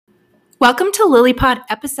Welcome to LilyPod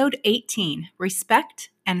episode 18,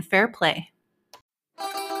 Respect and Fair Play.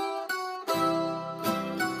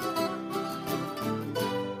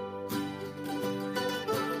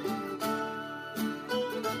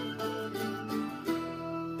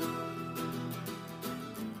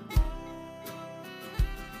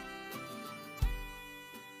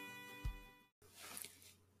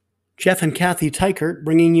 Jeff and Kathy Teichert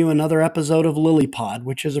bringing you another episode of LilyPod,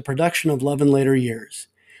 which is a production of Love in Later Years.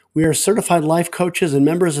 We are certified life coaches and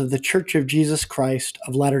members of the Church of Jesus Christ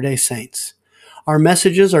of Latter-day Saints. Our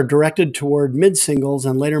messages are directed toward mid-singles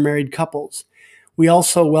and later married couples. We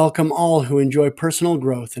also welcome all who enjoy personal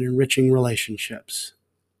growth and enriching relationships.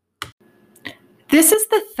 This is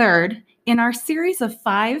the third in our series of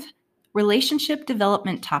 5 relationship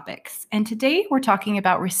development topics, and today we're talking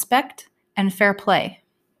about respect and fair play.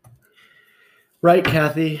 Right,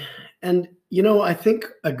 Kathy. And, I think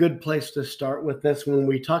a good place to start with this when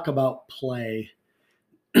we talk about play,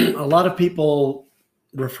 a lot of people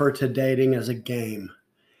refer to dating as a game.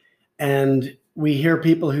 And we hear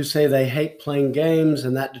people who say they hate playing games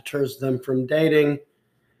and that deters them from dating.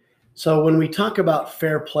 So when we talk about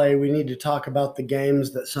fair play, we need to talk about the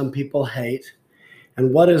games that some people hate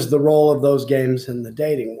and what is the role of those games in the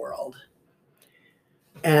dating world.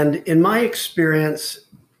 And in my experience,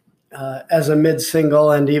 as a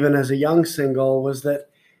mid-single and even as a young single, was that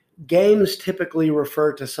games typically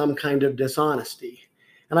refer to some kind of dishonesty.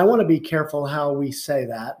 And I want to be careful how we say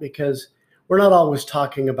that because we're not always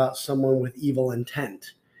talking about someone with evil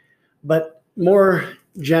intent. But more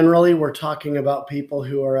generally, we're talking about people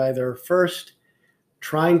who are either first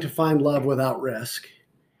trying to find love without risk.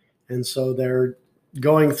 And so they're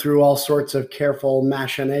going through all sorts of careful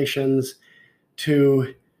machinations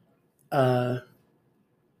to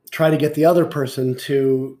try to get the other person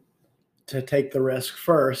to take the risk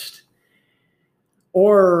first.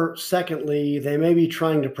 Or secondly, they may be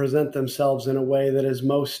trying to present themselves in a way that is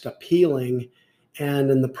most appealing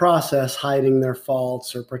and in the process hiding their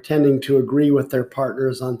faults or pretending to agree with their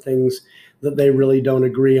partners on things that they really don't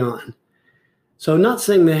agree on. So not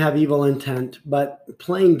saying they have evil intent, but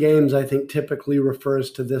playing games, I think, typically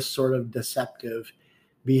refers to this sort of deceptive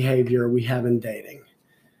behavior we have in dating.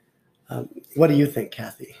 What do you think,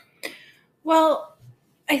 Kathy? Well,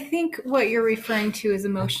 I think what you're referring to is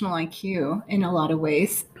emotional IQ in a lot of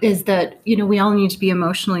ways, is that, we all need to be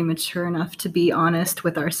emotionally mature enough to be honest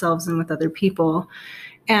with ourselves and with other people.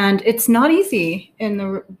 And it's not easy in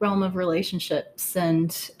the realm of relationships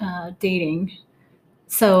and dating.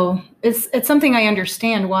 So it's something I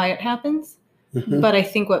understand why it happens. Mm-hmm. But I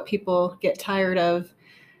think what people get tired of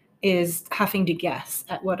is having to guess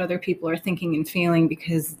at what other people are thinking and feeling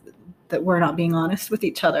because that we're not being honest with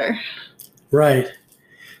each other. Right.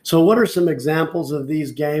 So what are some examples of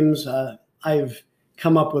these games? I've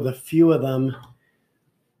come up with a few of them.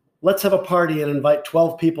 Let's have a party and invite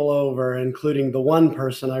 12 people over, including the one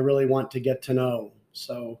person I really want to get to know,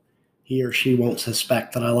 so he or she won't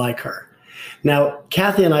suspect that I like her. Now,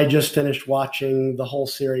 Kathy and I just finished watching the whole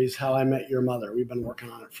series, How I Met Your Mother. We've been working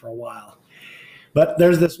on it for a while. But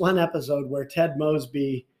there's this one episode where Ted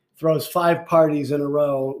Mosby throws 5 parties in a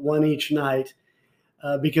row, one each night,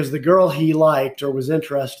 because the girl he liked or was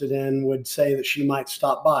interested in would say that she might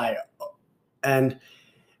stop by. And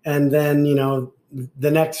then,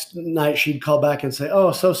 the next night she'd call back and say,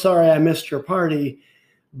 "Oh, so sorry I missed your party.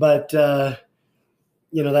 But, I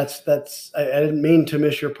didn't mean to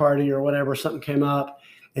miss your party," or whatever, something came up.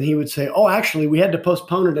 And he would say, "Oh, actually, we had to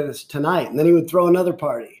postpone it and it's tonight." And then he would throw another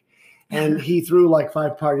party. And he threw like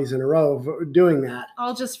 5 parties in a row doing that.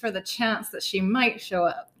 All just for the chance that she might show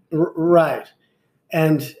up. Right.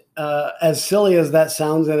 And as silly as that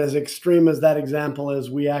sounds and as extreme as that example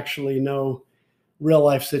is, we actually know real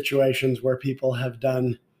life situations where people have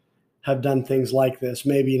done things like this.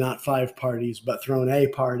 Maybe not 5 parties, but thrown a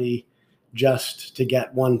party just to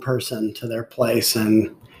get one person to their place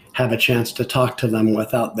and have a chance to talk to them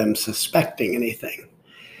without them suspecting anything.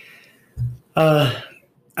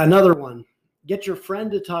 Another one. Get your friend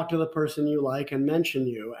to talk to the person you like and mention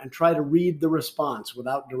you and try to read the response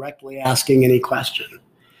without directly asking any question.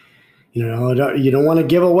 You don't want to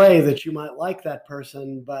give away that you might like that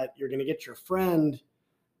person, but you're going to get your friend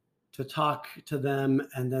to talk to them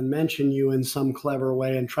and then mention you in some clever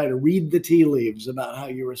way and try to read the tea leaves about how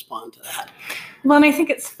you respond to that. Well, and I think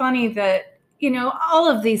it's funny that, all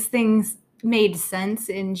of these things made sense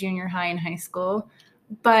in junior high and high school,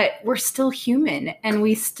 but we're still human and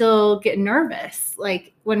we still get nervous,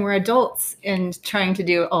 like when we're adults and trying to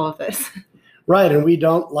do all of this. Right. And we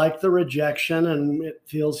don't like the rejection and it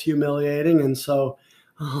feels humiliating. And so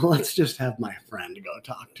let's just have my friend go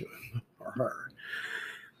talk to him or her.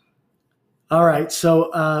 All right.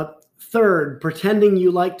 So, third, pretending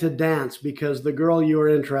you like to dance because the girl you are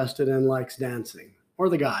interested in likes dancing, or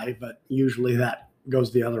the guy, but usually that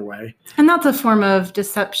goes the other way. And that's a form of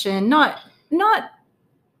deception, not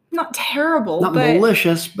terrible, Not but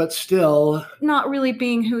malicious, but still. not really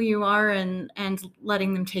being who you are and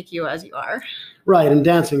letting them take you as you are. Right. And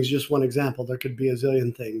dancing is just one example. There could be a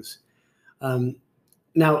zillion things.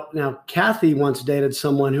 Now, Kathy once dated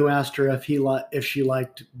someone who asked her if she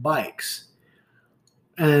liked bikes.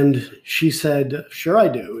 And she said, sure, I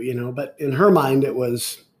do, but in her mind, it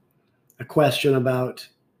was a question about,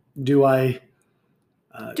 do I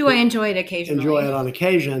enjoy it occasionally? Enjoy it on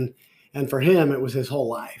occasion. And for him, it was his whole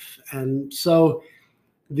life. And so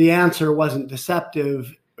the answer wasn't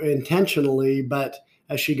deceptive intentionally, but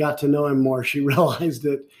as she got to know him more, she realized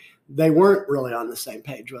that they weren't really on the same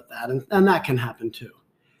page with that. And that can happen too.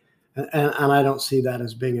 And I don't see that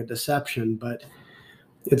as being a deception, but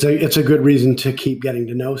it's a good reason to keep getting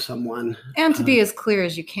to know someone. And to be as clear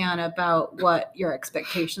as you can about what your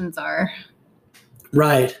expectations are.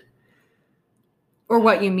 Right. Or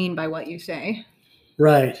what you mean by what you say.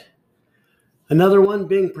 Right. Another one,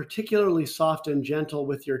 being particularly soft and gentle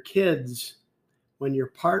with your kids when your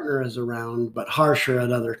partner is around, but harsher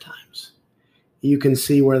at other times. You can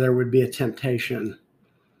see where there would be a temptation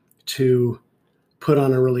to put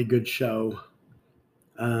on a really good show,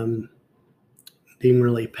 being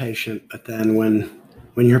really patient, but then when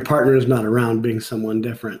your partner is not around, being someone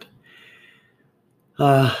different.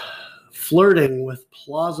 Flirting with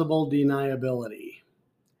plausible deniability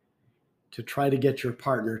to try to get your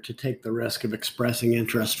partner to take the risk of expressing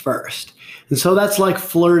interest first. And so that's like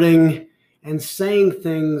flirting and saying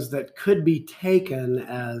things that could be taken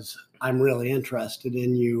as, I'm really interested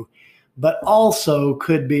in you, but also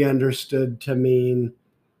could be understood to mean,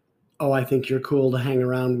 oh, I think you're cool to hang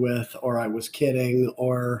around with, or I was kidding,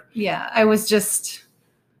 or... Yeah, I was just,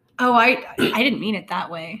 I didn't mean it that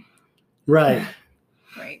way. Right.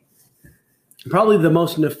 Right. Probably the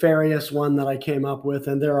most nefarious one that I came up with,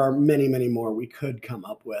 and there are many, many more we could come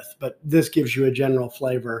up with, but this gives you a general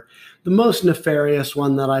flavor. The most nefarious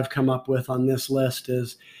one that I've come up with on this list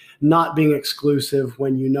is not being exclusive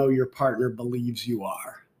when you know your partner believes you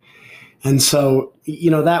are. And so,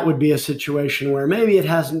 that would be a situation where maybe it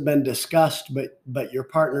hasn't been discussed, but your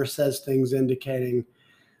partner says things indicating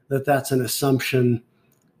that that's an assumption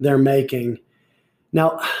they're making.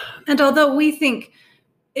 Now, and although we think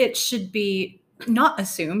it should be not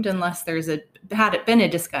assumed unless there's had it been a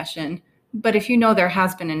discussion, but if there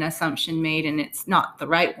has been an assumption made and it's not the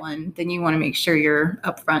right one, then you want to make sure you're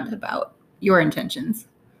upfront about your intentions.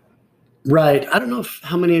 Right. I don't know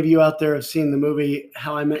how many of you out there have seen the movie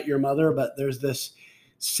How I Met Your Mother, but there's this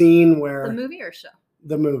scene where... The movie or show?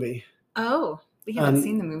 The movie. Oh, we haven't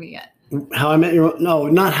seen the movie yet. Not How I Met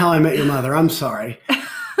Your Mother. I'm sorry.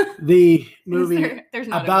 The movie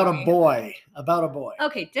about a boy.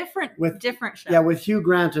 Okay, different show. Yeah, with Hugh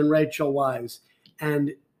Grant and Rachel Weisz.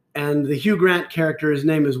 And the Hugh Grant character, his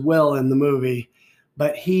name is Will in the movie,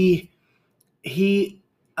 but he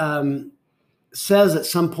says at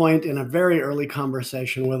some point in a very early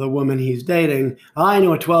conversation with a woman he's dating, I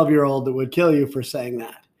know a 12-year-old that would kill you for saying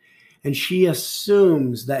that. And she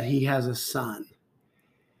assumes that he has a son.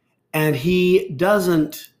 And he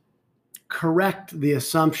doesn't correct the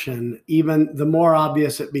assumption. Even the more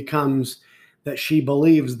obvious it becomes that she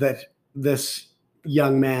believes that this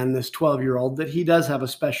young man, this 12-year-old, that he does have a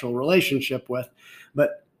special relationship with,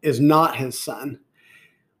 but is not his son.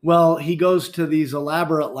 Well, he goes to these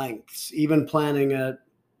elaborate lengths, even planning a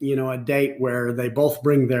date where they both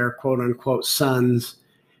bring their quote unquote sons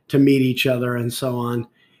to meet each other and so on.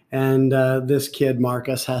 And this kid,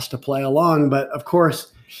 Marcus, has to play along. But of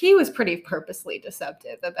course, he was pretty purposely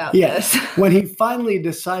deceptive about this. Yes. When he finally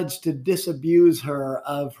decides to disabuse her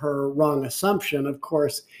of her wrong assumption, of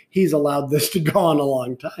course, he's allowed this to go on a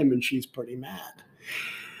long time, and she's pretty mad.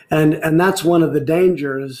 And that's one of the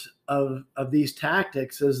dangers of these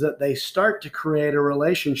tactics, is that they start to create a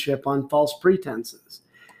relationship on false pretenses.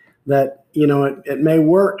 That, it may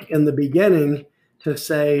work in the beginning to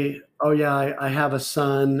say, oh yeah, I have a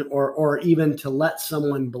son, or even to let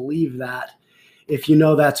someone believe that, if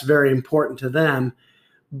that's very important to them,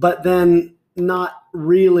 but then not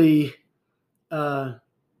really,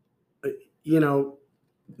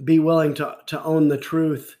 be willing to own the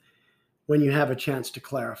truth when you have a chance to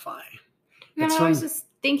clarify. I was just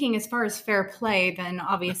thinking, as far as fair play, then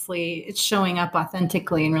obviously it's showing up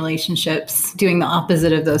authentically in relationships, doing the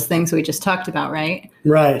opposite of those things we just talked about, right?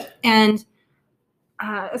 Right. And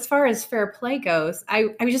as far as fair play goes,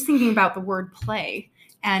 I was just thinking about the word play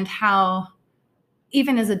and how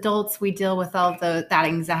even as adults, we deal with all that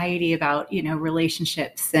anxiety about,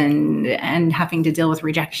 relationships and having to deal with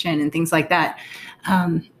rejection and things like that.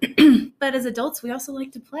 But as adults, we also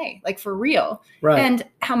like to play, like for real. Right. And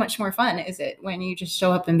how much more fun is it when you just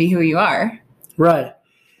show up and be who you are? Right.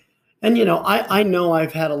 And, I know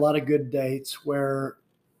I've had a lot of good dates where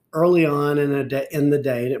early on in the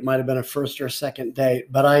date, it might have been a first or second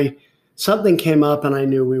date, but something came up and I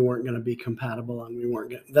knew we weren't going to be compatible and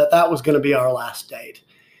that was going to be our last date.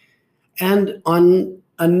 And on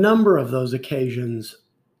a number of those occasions,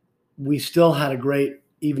 we still had a great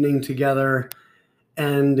evening together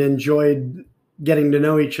and enjoyed getting to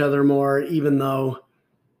know each other more, even though,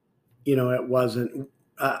 it wasn't,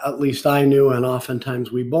 at least I knew, and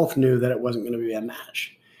oftentimes we both knew that it wasn't going to be a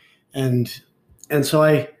match. And so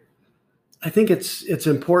I think it's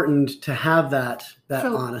important to have that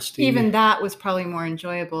So honesty. even that was probably more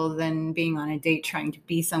enjoyable than being on a date trying to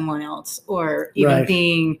be someone else, or even Right.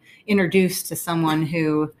 being introduced to someone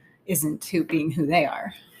who isn't being who they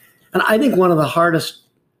are. And I think one of the hardest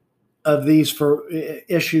of these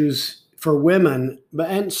issues for women,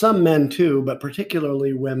 and some men too, but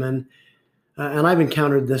particularly women, and I've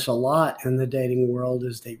encountered this a lot in the dating world,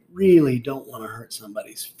 is they really don't want to hurt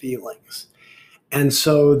somebody's feelings. And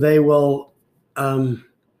so they will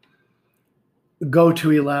go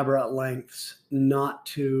to elaborate lengths not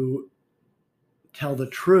to tell the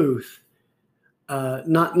truth.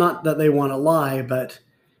 Not that they want to lie, but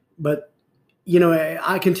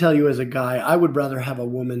I can tell you as a guy, I would rather have a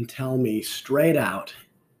woman tell me straight out,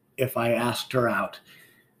 if I asked her out,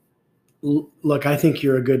 look, I think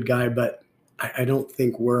you're a good guy, but I don't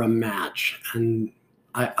think we're a match, and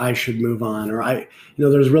I should move on, or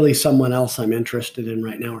there's really someone else I'm interested in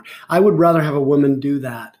right now. I would rather have a woman do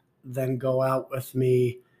that than go out with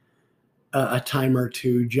me a time or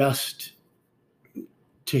two just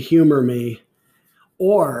to humor me,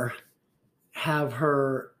 or have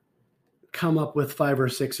her come up with 5 or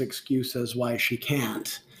 6 excuses why she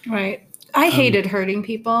can't. Right. I hated hurting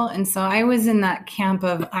people. And so I was in that camp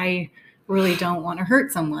of, I really don't want to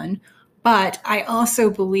hurt someone. But I also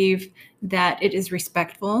believe that it is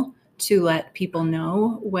respectful to let people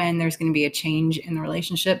know when there's going to be a change in the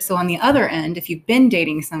relationship. So on the other end, if you've been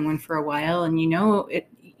dating someone for a while and you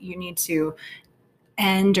need to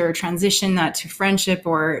end or transition that to friendship,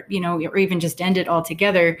 or even just end it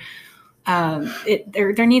altogether,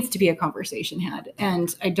 there needs to be a conversation had.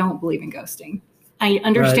 And I don't believe in ghosting. I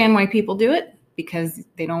understand why people do it, because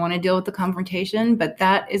they don't want to deal with the confrontation, but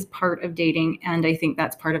that is part of dating, and I think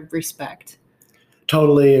that's part of respect.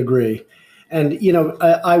 Totally agree. And,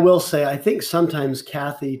 I will say, I think sometimes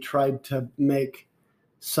Kathy tried to make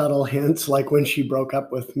subtle hints, like when she broke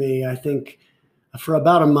up with me. I think for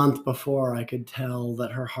about a month before, I could tell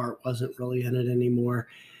that her heart wasn't really in it anymore.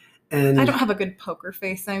 And I don't have a good poker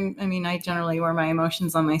face. I generally wear my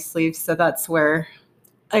emotions on my sleeve, so that's where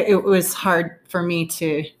it was hard for me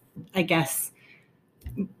to, I guess,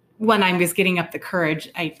 when I was getting up the courage,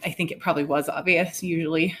 I think it probably was obvious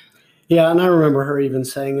usually. Yeah, and I remember her even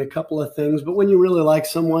saying a couple of things, but when you really like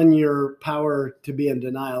someone, your power to be in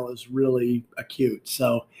denial is really acute.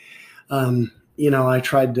 So, I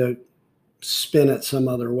tried to spin it some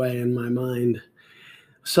other way in my mind.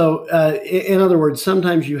 So, in other words,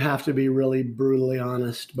 sometimes you have to be really brutally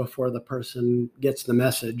honest before the person gets the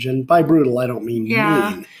message. And by brutal, I don't mean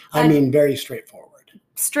mean. I mean very straightforward.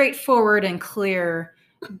 Straightforward and clear,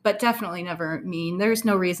 but definitely never mean. There's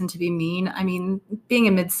no reason to be mean. Being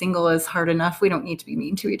a mid-single is hard enough. We don't need to be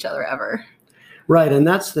mean to each other ever. Right, and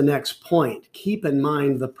that's the next point. Keep in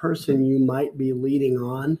mind the person you might be leading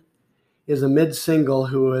on is a mid-single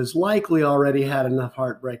who has likely already had enough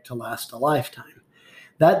heartbreak to last a lifetime.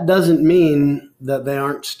 That doesn't mean that they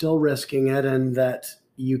aren't still risking it and that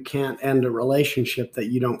you can't end a relationship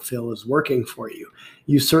that you don't feel is working for you.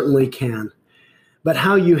 You certainly can. But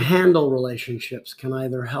how you handle relationships can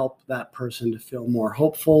either help that person to feel more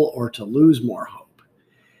hopeful or to lose more hope.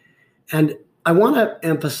 And I want to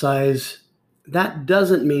emphasize that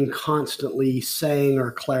doesn't mean constantly saying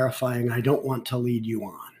or clarifying, I don't want to lead you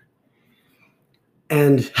on.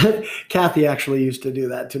 And Kathy actually used to do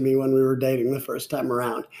that to me when we were dating the first time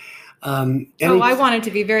around. I wanted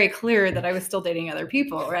to be very clear that I was still dating other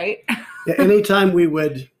people, right? Anytime we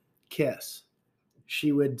would kiss,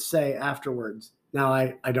 she would say afterwards, now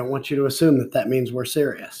I don't want you to assume that means we're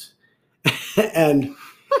serious. And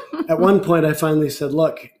at one point I finally said,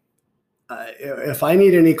 look, if I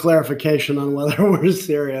need any clarification on whether we're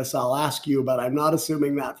serious, I'll ask you, but I'm not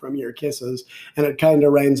assuming that from your kisses. And it kind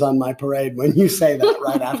of rains on my parade when you say that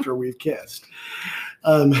right after we've kissed.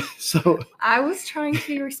 So I was trying to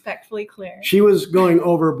be respectfully clear. she was going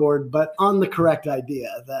overboard, but on the correct idea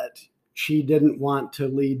that she didn't want to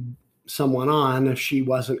lead someone on if she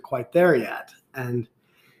wasn't quite there yet. And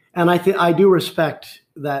I think I do respect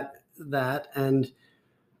that, and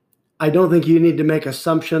I don't think you need to make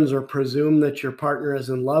assumptions or presume that your partner is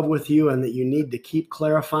in love with you and that you need to keep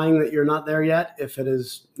clarifying that you're not there yet if it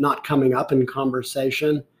is not coming up in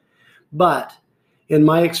conversation. But in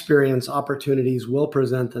my experience, opportunities will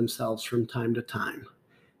present themselves from time to time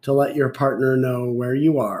to let your partner know where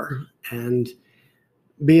you are and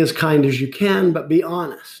be as kind as you can, but be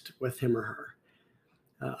honest with him or her.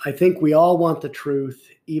 I think we all want the truth,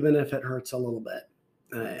 even if it hurts a little bit.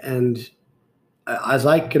 And as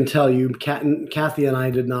I can tell you, Kathy and I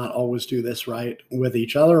did not always do this right with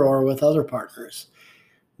each other or with other partners.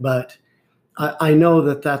 But I know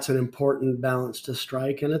that that's an important balance to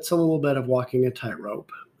strike, and it's a little bit of walking a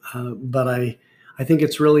tightrope. But I think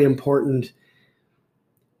it's really important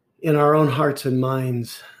in our own hearts and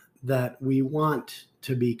minds that we want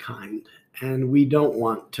to be kind, and we don't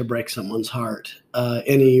want to break someone's heart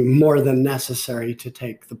any more than necessary to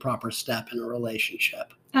take the proper step in a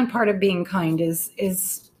relationship. And part of being kind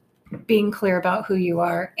is being clear about who you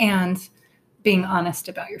are and being honest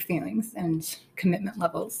about your feelings and commitment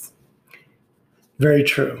levels. Very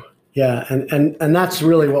true. Yeah, and that's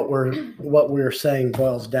really what we're saying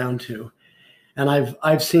boils down to. And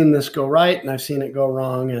I've seen this go right, and I've seen it go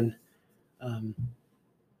wrong, and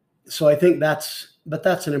so I think that's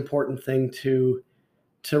an important thing to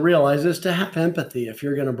realize, is to have empathy. If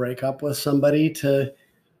you're going to break up with somebody, to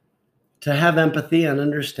have empathy and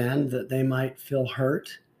understand that they might feel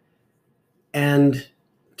hurt, and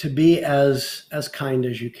to be as kind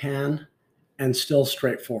as you can and still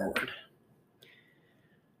straightforward.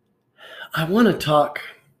 I want to talk,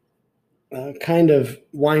 kind of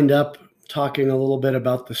wind up talking a little bit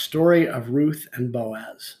about the story of Ruth and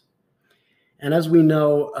Boaz. And as we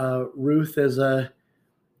know, Ruth is a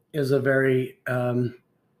very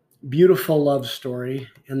beautiful love story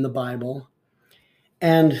in the Bible.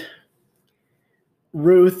 And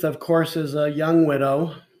Ruth, of course, is a young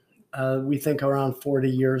widow. We think around 40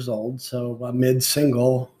 years old, so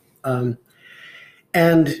mid-single.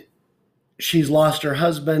 And she's lost her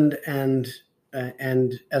husband, and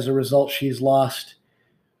as a result, she's lost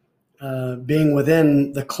being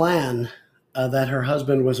within the clan that her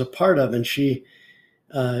husband was a part of. And she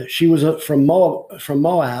was from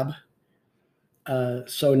Moab,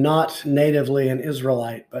 so not natively an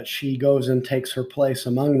Israelite, but she goes and takes her place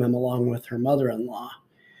among them along with her mother-in-law,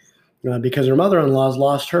 because her mother-in-law's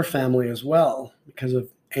lost her family as well because of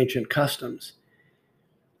ancient customs.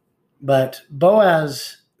 But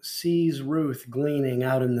Boaz sees Ruth gleaning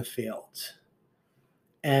out in the fields,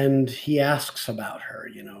 and he asks about her,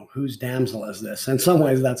 whose damsel is this? In some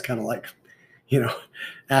ways, that's kind of like,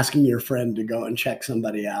 asking your friend to go and check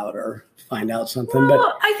somebody out or find out something. Well,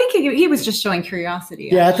 but I think he was just showing curiosity.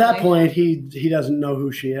 Yeah, actually. At that point, he doesn't know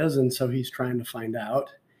who she is, and so he's trying to find out.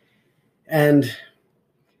 And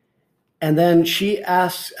then she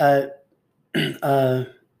asks,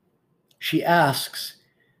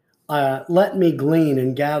 let me glean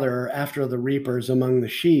and gather after the reapers among the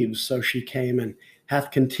sheaves. So she came and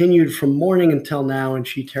hath continued from morning until now, and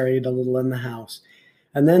she tarried a little in the house.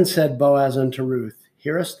 And then said Boaz unto Ruth,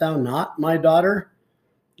 hearest thou not, my daughter?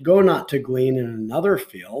 Go not to glean in another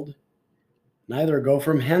field, neither go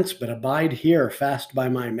from hence, but abide here fast by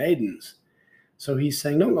my maidens. So he's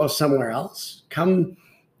saying, don't go somewhere else. Come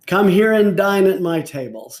here and dine at my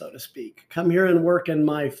table, so to speak. Come here and work in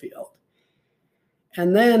my field.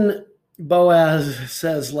 And then Boaz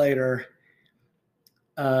says later,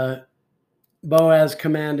 Boaz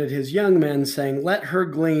commanded his young men, saying, let her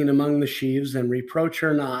glean among the sheaves and reproach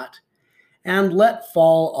her not, and let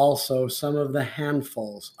fall also some of the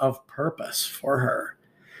handfuls of purpose for her.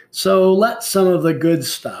 So let some of the good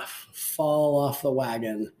stuff fall off the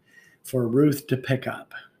wagon for Ruth to pick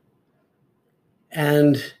up.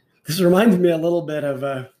 And this reminds me a little bit of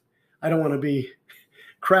I don't want to be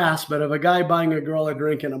crass, but of a guy buying a girl a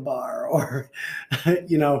drink in a bar, or,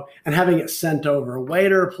 and having it sent over.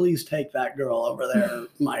 Waiter, please take that girl over there.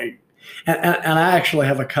 And I actually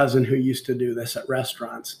have a cousin who used to do this at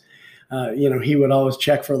restaurants. He would always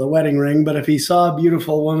check for the wedding ring, but if he saw a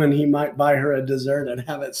beautiful woman, he might buy her a dessert and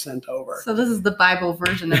have it sent over. So this is the Bible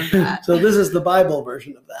version of that. So this is the Bible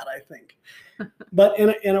version of that, I think. But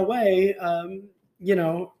in a way,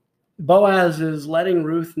 Boaz is letting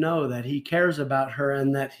Ruth know that he cares about her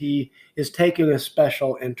and that he is taking a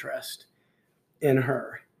special interest in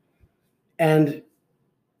her. And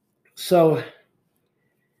so,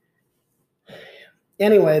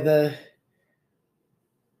 anyway,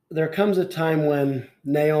 there comes a time when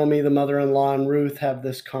Naomi, the mother-in-law, and Ruth have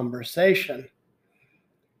this conversation.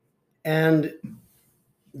 And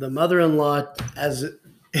the mother-in-law, as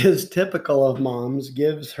is typical of moms,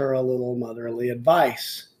 gives her a little motherly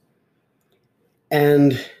advice.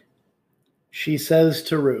 And she says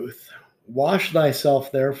to Ruth, "Wash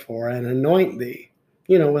thyself therefore, and anoint thee,"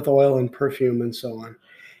 with oil and perfume and so on,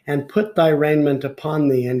 "and put thy raiment upon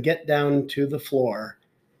thee, and get down to the floor.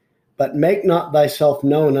 But make not thyself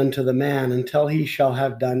known unto the man until he shall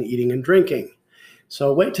have done eating and drinking."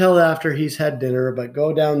 So wait till after he's had dinner, but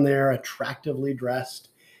go down there attractively dressed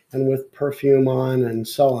and with perfume on and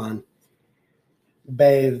so on,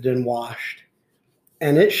 bathed and washed.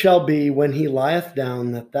 "And it shall be when he lieth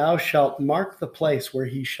down that thou shalt mark the place where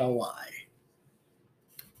he shall lie.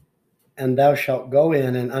 And thou shalt go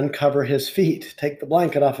in and uncover his feet, take the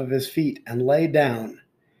blanket off of his feet, and lay down,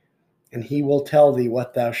 and he will tell thee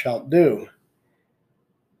what thou shalt do."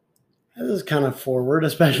 This is kind of forward,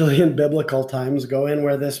 especially in biblical times. Go in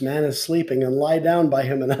where this man is sleeping and lie down by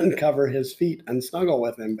him and uncover his feet and snuggle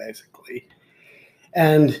with him, basically.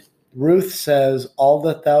 And Ruth says, "All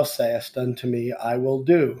that thou sayest unto me, I will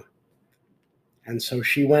do." And so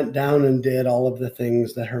she went down and did all of the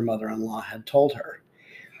things that her mother-in-law had told her.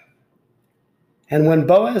 And when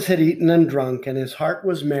Boaz had eaten and drunk, and his heart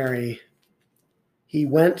was merry, he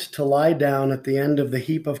went to lie down at the end of the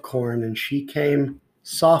heap of corn, and she came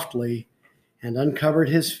softly and uncovered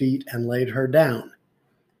his feet and laid her down.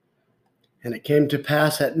 And it came to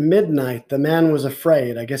pass at midnight, the man was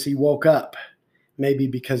afraid. I guess he woke up, maybe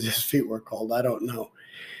because his feet were cold, I don't know,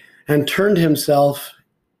 and turned himself,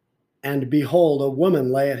 and behold, a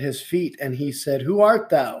woman lay at his feet, and he said, "Who art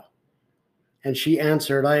thou?" And she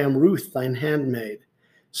answered, "I am Ruth, thine handmaid.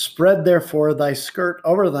 Spread therefore thy skirt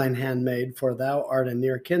over thine handmaid, for thou art a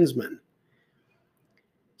near kinsman."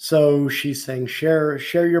 So she's saying, share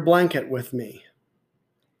your blanket with me.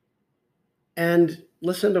 And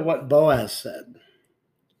listen to what Boaz said.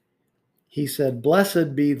 He said,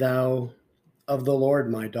 "Blessed be thou of the Lord,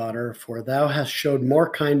 my daughter, for thou hast showed more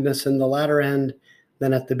kindness in the latter end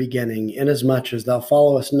than at the beginning, inasmuch as thou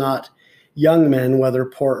followest not young men, whether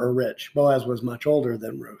poor or rich." Boaz was much older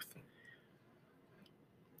than Ruth.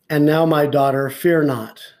 "And now, my daughter, fear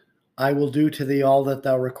not. I will do to thee all that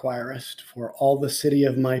thou requirest, for all the city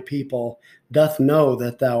of my people doth know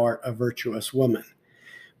that thou art a virtuous woman."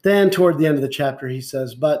 Then toward the end of the chapter, he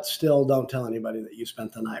says, "But still don't tell anybody that you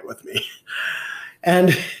spent the night with me." And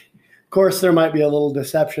of course, there might be a little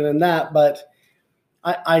deception in that, but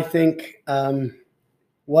I think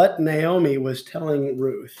what Naomi was telling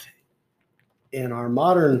Ruth in our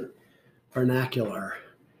modern vernacular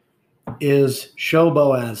is, show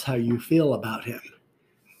Boaz how you feel about him.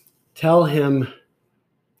 Tell him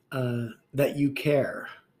that you care.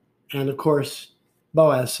 And of course,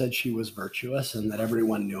 Boaz said she was virtuous and that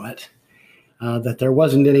everyone knew it, that there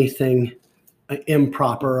wasn't anything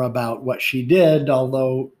improper about what she did,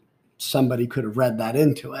 although somebody could have read that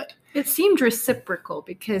into it. It seemed reciprocal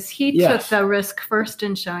because he took the risk first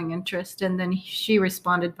in showing interest, and then she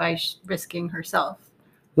responded by risking herself.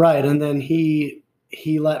 Right, and then he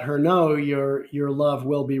let her know your love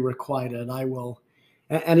will be requited. I will,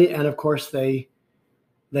 and of course they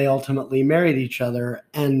ultimately married each other.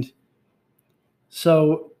 And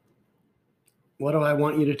so, what do I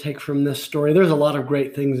want you to take from this story? There's a lot of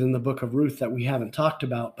great things in the book of Ruth that we haven't talked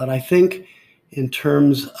about, but I think in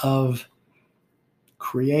terms of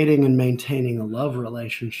creating and maintaining a love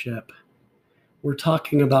relationship, we're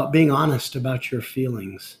talking about being honest about your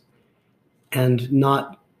feelings and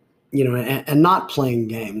not, and not playing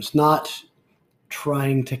games, not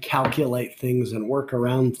trying to calculate things and work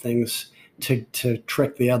around things to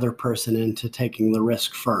trick the other person into taking the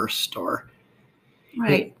risk first.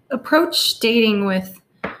 Right. Approach dating with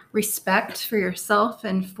respect for yourself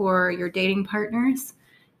and for your dating partners,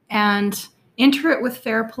 and enter it with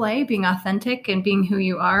fair play, being authentic and being who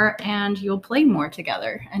you are, and you'll play more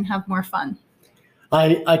together and have more fun.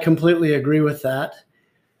 I completely agree with that.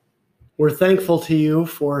 We're thankful to you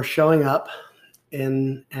for showing up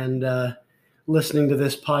and listening to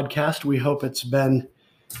this podcast. We hope it's been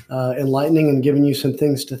enlightening and given you some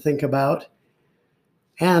things to think about.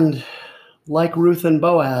 And like Ruth and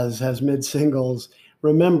Boaz as mid-singles,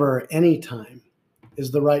 remember, any time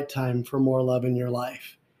is the right time for more love in your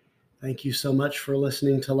life. Thank you so much for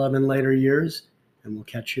listening to Love in Later Years, and we'll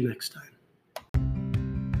catch you next time.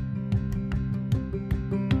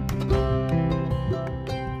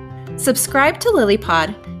 Subscribe to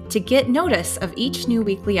LilyPod to get notice of each new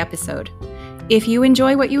weekly episode. If you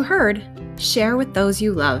enjoy what you heard, share with those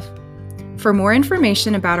you love. For more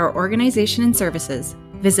information about our organization and services,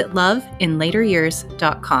 Visit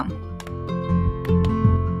loveinlateryears.com.